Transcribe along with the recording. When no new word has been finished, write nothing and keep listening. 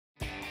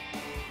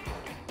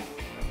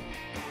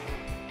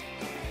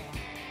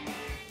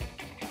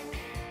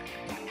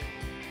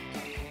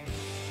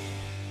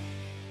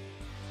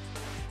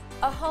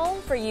A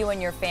home for you and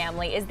your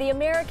family is the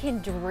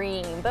American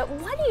dream, but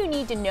what do you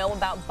need to know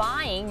about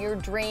buying your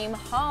dream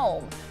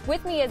home?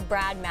 With me is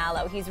Brad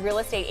Mallow. He's real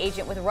estate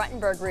agent with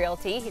Ruttenberg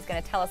Realty. He's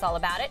going to tell us all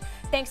about it.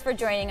 Thanks for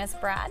joining us,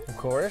 Brad. Of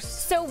course.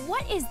 So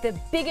what is the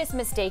biggest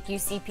mistake you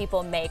see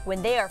people make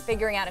when they are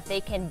figuring out if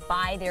they can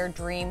buy their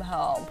dream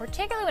home,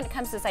 particularly when it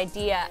comes to this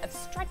idea of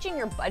stretching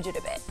your budget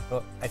a bit?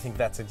 Well, I think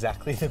that's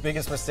exactly the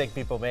biggest mistake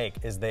people make,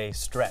 is they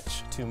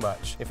stretch too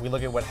much. If we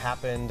look at what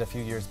happened a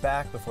few years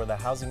back before the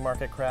housing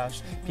market crashed,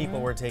 people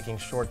were taking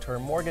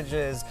short-term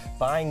mortgages,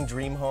 buying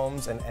dream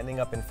homes, and ending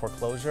up in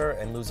foreclosure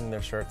and losing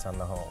their shirts on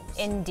the homes.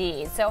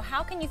 Indeed. So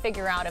how can you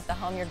figure out if the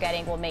home you're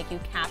getting will make you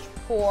cash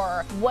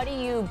poor? What do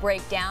you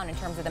break down in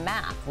terms of the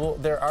math? Well,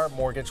 there are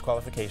mortgage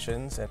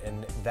qualifications,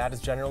 and that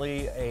is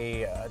generally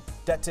a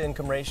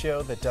debt-to-income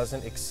ratio that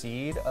doesn't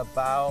exceed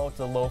about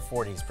the low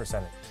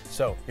 40s%.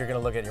 So you're going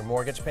to look at your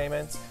mortgage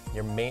payments,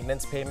 your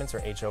maintenance payments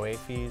or HOA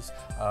fees,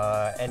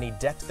 any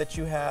debt that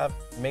you have.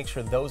 Make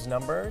sure those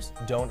numbers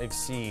don't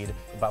exceed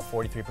about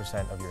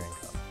 43% of your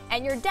income.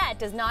 And your debt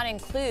does not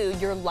include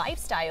your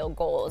lifestyle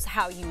goals,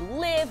 how you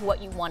live,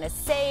 what you want to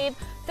save,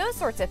 those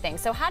sorts of things.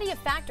 So how do you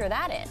factor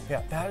that in?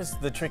 Yeah, that is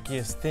the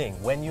trickiest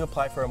thing. When you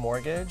apply for a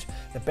mortgage,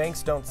 the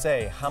banks don't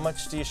say, how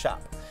much do you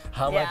shop?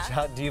 How much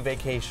do you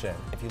vacation?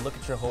 If you look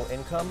at your whole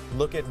income,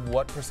 look at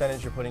what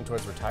percentage you're putting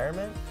towards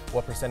retirement,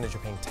 what percentage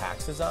you're paying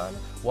taxes on,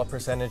 what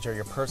percentage are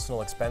your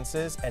personal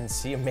expenses, and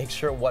make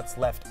sure what's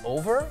left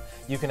over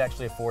you can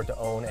actually afford to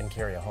own and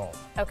carry a home.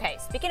 Okay,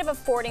 speaking of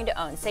affording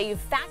to own, say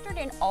you've factored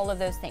in all of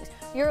those things,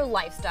 your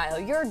lifestyle,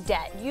 your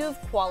debt, you've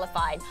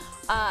qualified,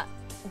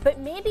 but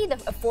maybe the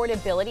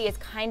affordability is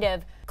kind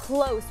of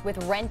close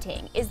with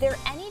renting. Is there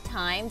any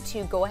time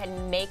to go ahead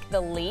and make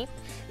the leap?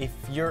 If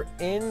you're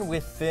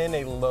within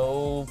a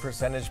low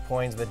percentage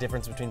points, the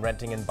difference between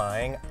renting and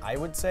buying, I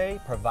would say,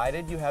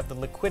 provided you have the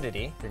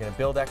liquidity, you're going to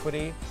build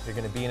equity, you're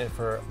going to be in it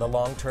for the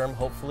long term,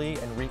 hopefully,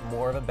 and reap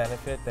more of a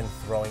benefit than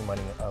throwing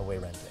money away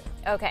renting.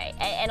 Okay,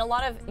 and a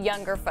lot of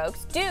younger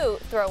folks do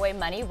throw away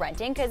money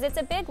renting because it's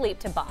a big leap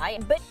to buy,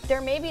 but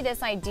there may be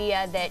this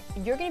idea that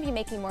you're going to be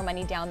making more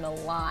money down the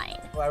line.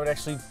 Well, I would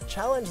actually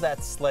challenge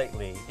that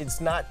slightly.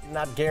 It's not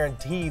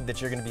guaranteed that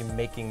you're going to be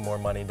making more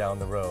money down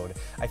the road.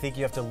 I think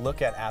you have to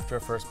look at after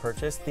a first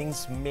purchase,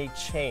 things may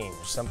change.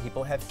 Some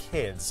people have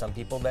kids, some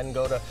people then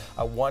go to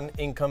a one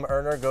income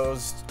earner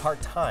goes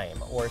part-time,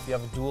 or if you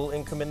have a dual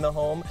income in the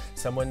home,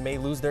 someone may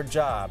lose their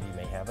job, you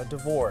may have a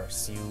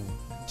divorce, you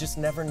just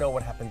never know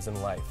what happens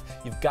in life.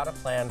 You've got to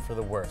plan for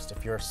the worst.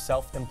 If you're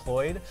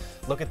self-employed,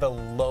 look at the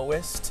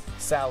lowest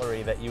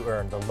salary that you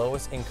earn, the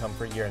lowest income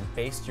per year, and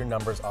base your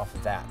numbers off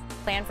of that.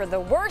 Plan for the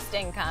worst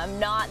income,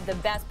 not the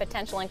best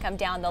potential income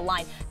down the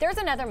line. There's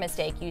another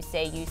mistake you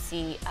say you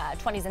see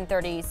 20s and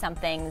 30s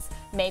somethings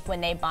make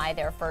when they buy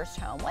their first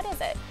home. What is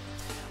it?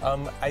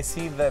 I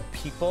see the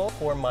people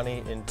pour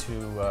money into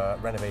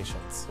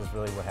renovations is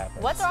really what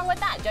happens. What's wrong with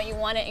that? Don't you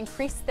want to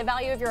increase the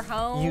value of your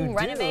home,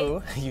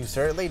 renovate? You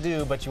certainly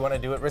do, but you want to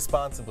do it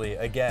responsibly.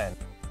 Again,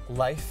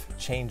 life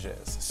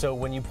changes. So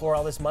when you pour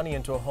all this money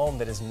into a home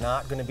that is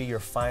not going to be your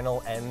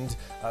final end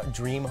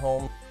dream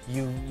home,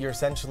 you're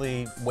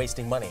essentially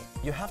wasting money.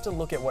 You have to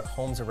look at what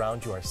homes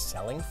around you are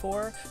selling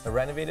for, the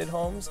renovated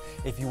homes.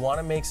 If you want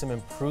to make some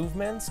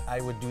improvements, I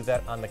would do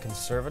that on the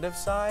conservative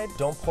side.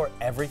 Don't pour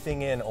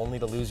everything in only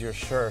to lose your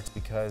shirt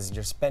because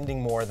you're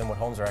spending more than what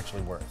homes are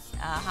actually worth.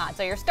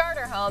 So your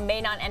starter home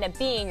may not end up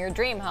being your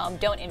dream home.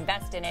 Don't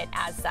invest in it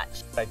as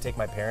such. I take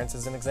my parents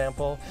as an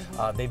example.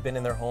 They've been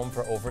in their home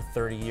for over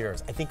 30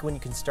 years. I think when you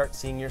can start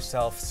seeing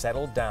yourself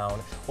settle down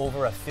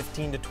over a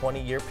 15 to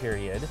 20 year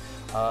period,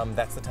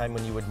 that's the time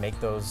when you would make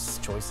those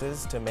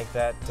choices to make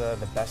that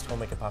the best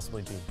home it could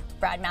possibly be.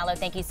 Brad Mallow,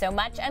 thank you so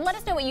much. And let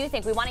us know what you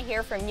think. We want to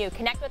hear from you.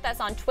 Connect with us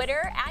on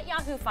Twitter at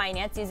Yahoo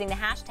Finance using the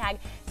hashtag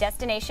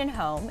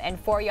DestinationHome. And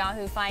for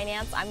Yahoo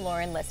Finance, I'm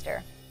Lauren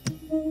Lister.